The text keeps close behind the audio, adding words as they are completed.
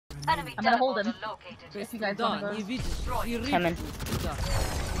I'm gonna hold him. If you guys wanna go. Coming.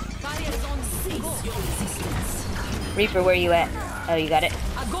 Reaper, where you at? Oh, you got it.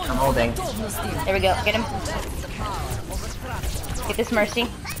 I'm holding. There we go. Get him. Get this Mercy.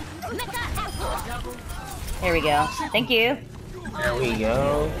 There we go. Thank you. There we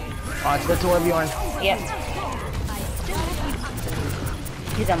go. Watch the tour, Bjorn. Yep.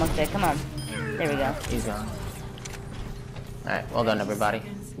 He's almost dead. Come on. There we go. He's gone. Alright, well done, everybody.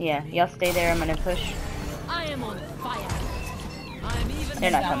 Yeah, y'all stay there. I'm gonna push. I am on fire.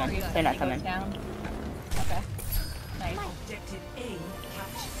 They're not coming. They're not coming. Down. Okay. Nice.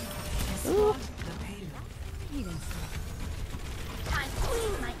 Ooh.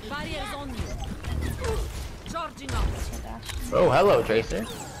 Barriers on you. Charging up. Oh, hello, Tracer.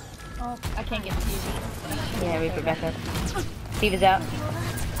 Oh, I can't get to you. Yeah, Reaper back up. Steve is out.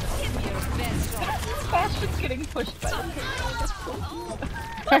 Bastion's getting pushed by the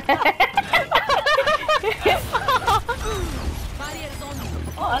Barriers on you.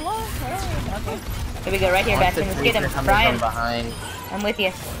 Oh, I love her. Okay. Here we go, right here, Watch the Bastion. Let's get him. Tracer coming Brian, from behind. I'm with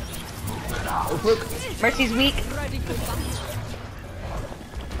you. Oh, look. Mercy's weak.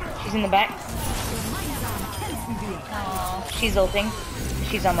 She's in the back. She's ulting.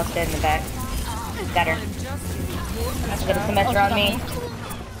 She's almost dead in the back. Got her. Got a Symmetra on me.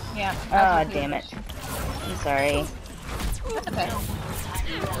 Yeah. Oh, damn it. I'm sorry. That's okay.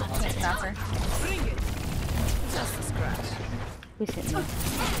 Can't stop her. Who's hitting me?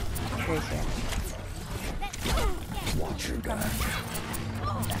 Tracer.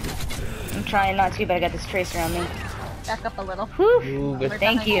 I'm trying not to, but I got this Tracer on me. Back up a little. Whew. Ooh, good.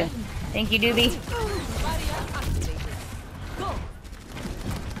 Thank you. Thank you, Doobie.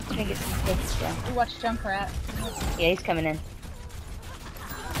 Try to get some hits, yeah. We watch Junkrat. Yeah, he's coming in.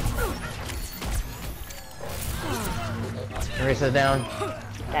 Marissa's down.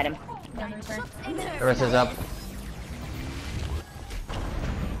 Got him. Marissa's up.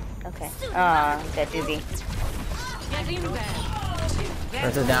 Okay. Aw, that Doobie.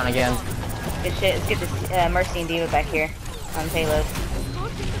 Marissa's down again. Good shit. Let's get this Mercy and Diva back here on payload.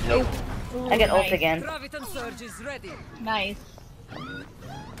 Nope. I got ult Nice. again. Graviton surge is ready. Nice.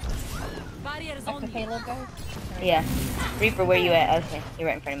 Barriers That's on the you. payload, guys. Yeah. Reaper, where you at? Okay, you're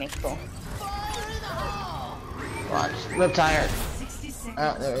right in front of me. Cool. Watch. Rip tire.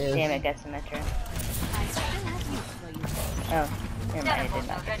 Oh, there he is. Damn it, got Symmetra. Oh, never mind, it did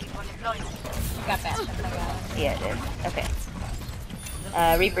not. Got Bastion. I got it. Yeah, it did. Okay.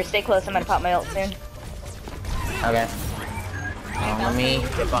 Reaper, stay close. I'm gonna pop my ult soon. Okay. Let me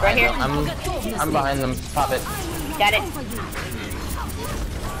get behind Right here. them. I'm behind them. Pop it. Got it.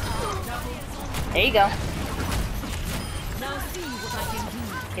 There you go.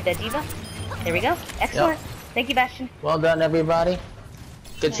 Get that Diva. There we go. Excellent. Yep. Thank you, Bastion. Well done, everybody.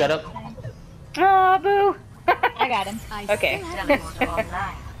 Good setup. Oh, boo. I got him. Okay.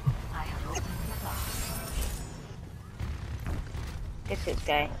 Good shit,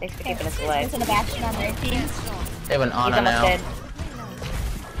 Sky. Thanks for keeping us alive. There's a Bastion on their team. They have an He's Ana almost now. dead.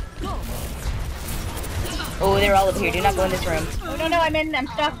 Oh, they're all over here. Do not go in this room. Oh no, I'm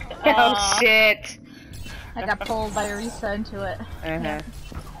stuck. Oh, shit. I got pulled by Orisa into it. Uh-huh.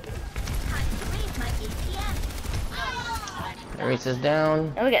 Marissa's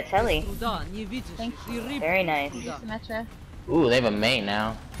down. Oh, we got Telly. Thank you. Very nice. Symmetra. Ooh, they have a main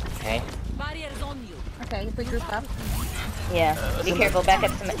now. Okay. Barriers on you. Okay, if we group up. Yeah. Be careful. Back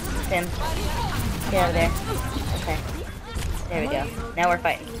up, Sim. Get over there. Okay. There we go. Now we're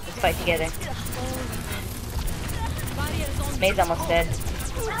fighting. Let's fight together. May's almost dead.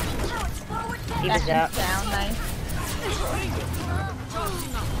 Diva's out. Bastion's down, nice.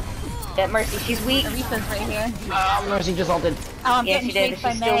 That Mercy, she's weak. Orisa's right here. Oh, Mercy just ulted. Oh, I'm Yeah, getting she did, shaped but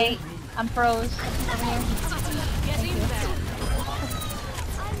by she's still May. weak. I'm froze over here.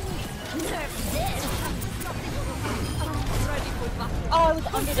 Oh, I was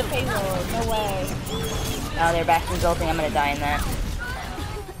under the payload. No way. Oh, their Bastion's ulting. I'm gonna die in that.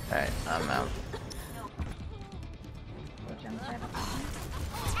 Alright, I'm out.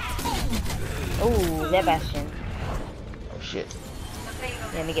 Oh, that Bastion. Oh shit.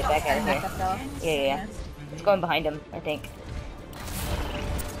 Let me get back out of here. Back up, though. Yeah. It's going behind him, I think.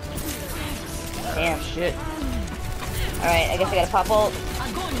 Damn. Shit. Alright, I guess I gotta pop ult.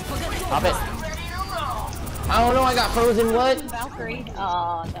 Pop it. Oh no, I got frozen. What? Valkyrie.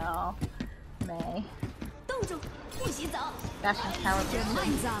 Oh no. May. Bastion's power boost.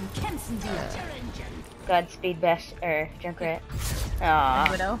 Godspeed, Bash or Junkrat. Aww.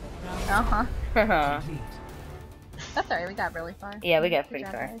 Widow. Uh-huh. yeah, That's alright, we got really far. we got Good pretty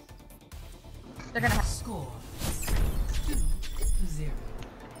job, far. guys. They're gonna have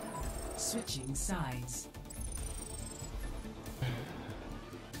Switching sides.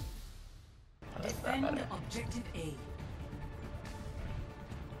 Defend objective A.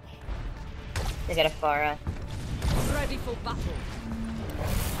 They got a Pharah. Ready for battle.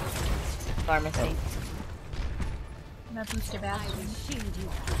 Pharmacy. I'm gonna boost your I bastion. will shield you.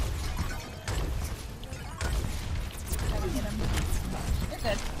 Try to get him. You're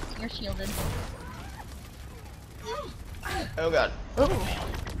good. You're shielded. Oh god.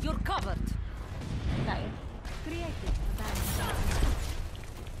 You're covered. Got you.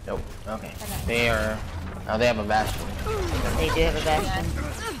 Nope. Okay. They are. Oh, they have a bastion. They do have a bastion.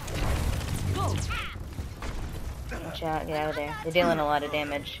 Go. Watch out, get out of there. They're dealing a lot of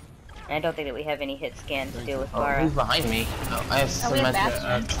damage. And I don't think that we have any hit scan to deal with Oh, who's Pharah. behind me? Oh, I have Oh, we have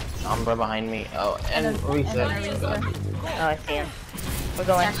Symmetra. Sombra behind me. Oh, and Orisa. Oh, I see him. We're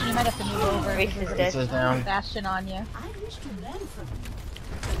going. Bastion, you might have to move over. Reese is dead. Orisa's down. Bastion on you.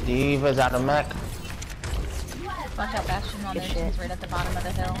 Diva's out of mech. Watch out, Bastion on Good there. shit. She's right at the bottom of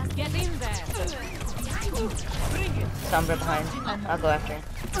the hill. Get in there. Bring it. Sombra behind. I'll go after her.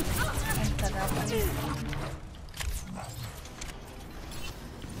 And set her up.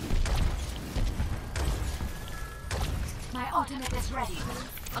 My ultimate is ready.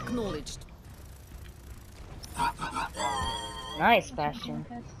 Acknowledged. Nice, Bastion.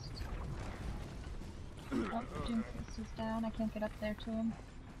 Oh, Doomfist is down. I can't get up there to him.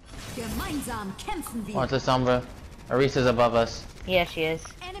 Gemeinsam kämpfen wir. Oh, it's a Sombra. Orisa's above us. Yeah, she is.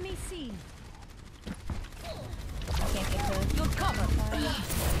 Enemy seen. I can't get to You're covered.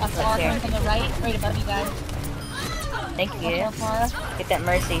 a far here. from the right above you guys. Thank Watch you. out, Mara. Get that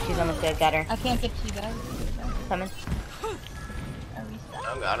Mercy. She's almost dead. Got her. I can't get to you guys. Coming. I reset.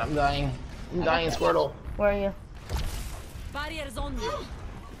 Oh god, I'm dying. I'm dying, Squirtle. Where are you? Barriers on you.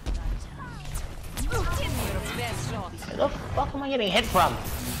 Your best shot. Where the fuck am I getting hit from?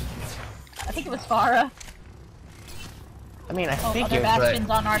 I think it was Farah. I mean, I Oh, think other it, Bastion's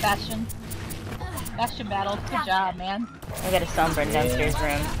but... on our Bastion. Bastion battle. Good job, man. I got a Sombra in downstairs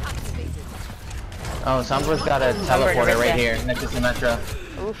room. Oh, Sombra's got a teleporter right here, next to Symmetra.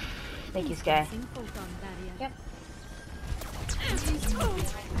 Oof. Thank you, Sky. Yep.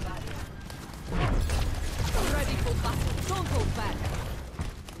 Ready for battle. Don't hold back.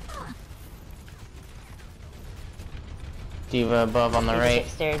 Diva above on the She's right.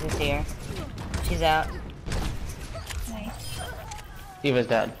 upstairs. I see her. She's out. Nice. Diva's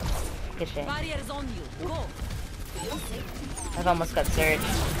dead. Good shit. Barriers on you. Go. I've almost got Surge.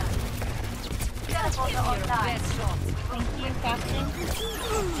 Your best shot. Thank you, Captain.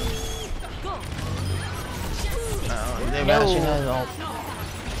 Go. Oh, the Bastion has ult.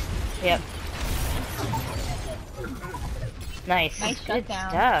 Yep. Nice. Nice Good shutdown.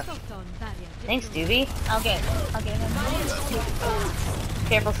 stuff. Shutdown barrier. Thanks, Doobie. I'll get him.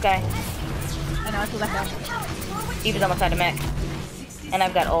 Careful, Sky. I know, it's left out. Diva's almost out of mech. And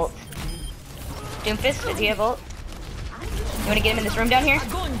I've got ult. Doomfist, does he have ult? You wanna get him in this room down here?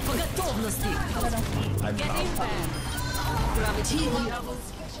 Огонь по готовности. Get in there. Gravity.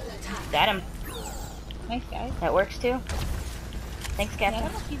 Got him. Nice, guys. That works too. Thanks, Yeah, I Captain.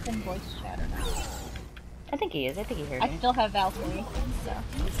 don't know if he's in voice chat or not. I think he is. I think he heard I me. still have Valkyrie, so.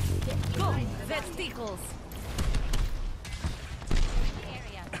 Go. That tickles.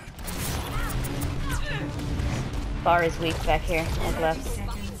 Bar is weak back here. I've left.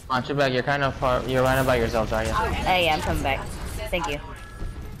 Watch your back, you're kind of far, you're running by yourselves, are you? Hey, yeah, I'm coming back. Thank you.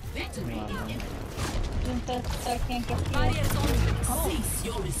 Doomfist, I can't get to you. Barriers on you.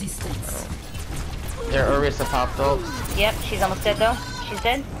 Their Orisa popped ult. Yep, she's almost dead though. She's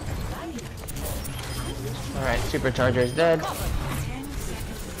dead. Alright, Supercharger's dead.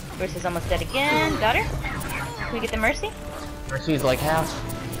 Bruce is almost dead again. Got her. Can we get the Mercy? Mercy's like half.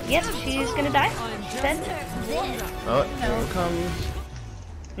 Yep, she's gonna die. She's dead. Oh, here it comes.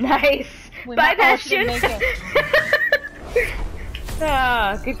 Nice. We Bye, might all should Bastion. make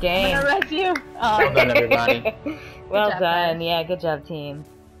Ah, good I'm game. gonna res you. Well done, everybody. Well job, done. guys. Yeah, good job, team.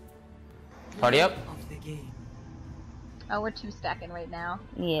 Party up. Of the game. Oh, we're 2 stacking right now.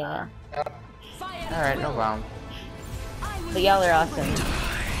 Yeah. Alright, no problem. But y'all are awesome.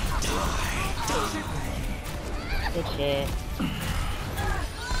 Good shit.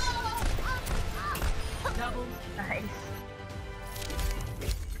 Nice.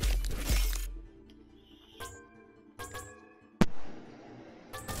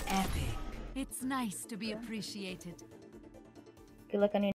 Epic. It's nice to be appreciated. Good luck on your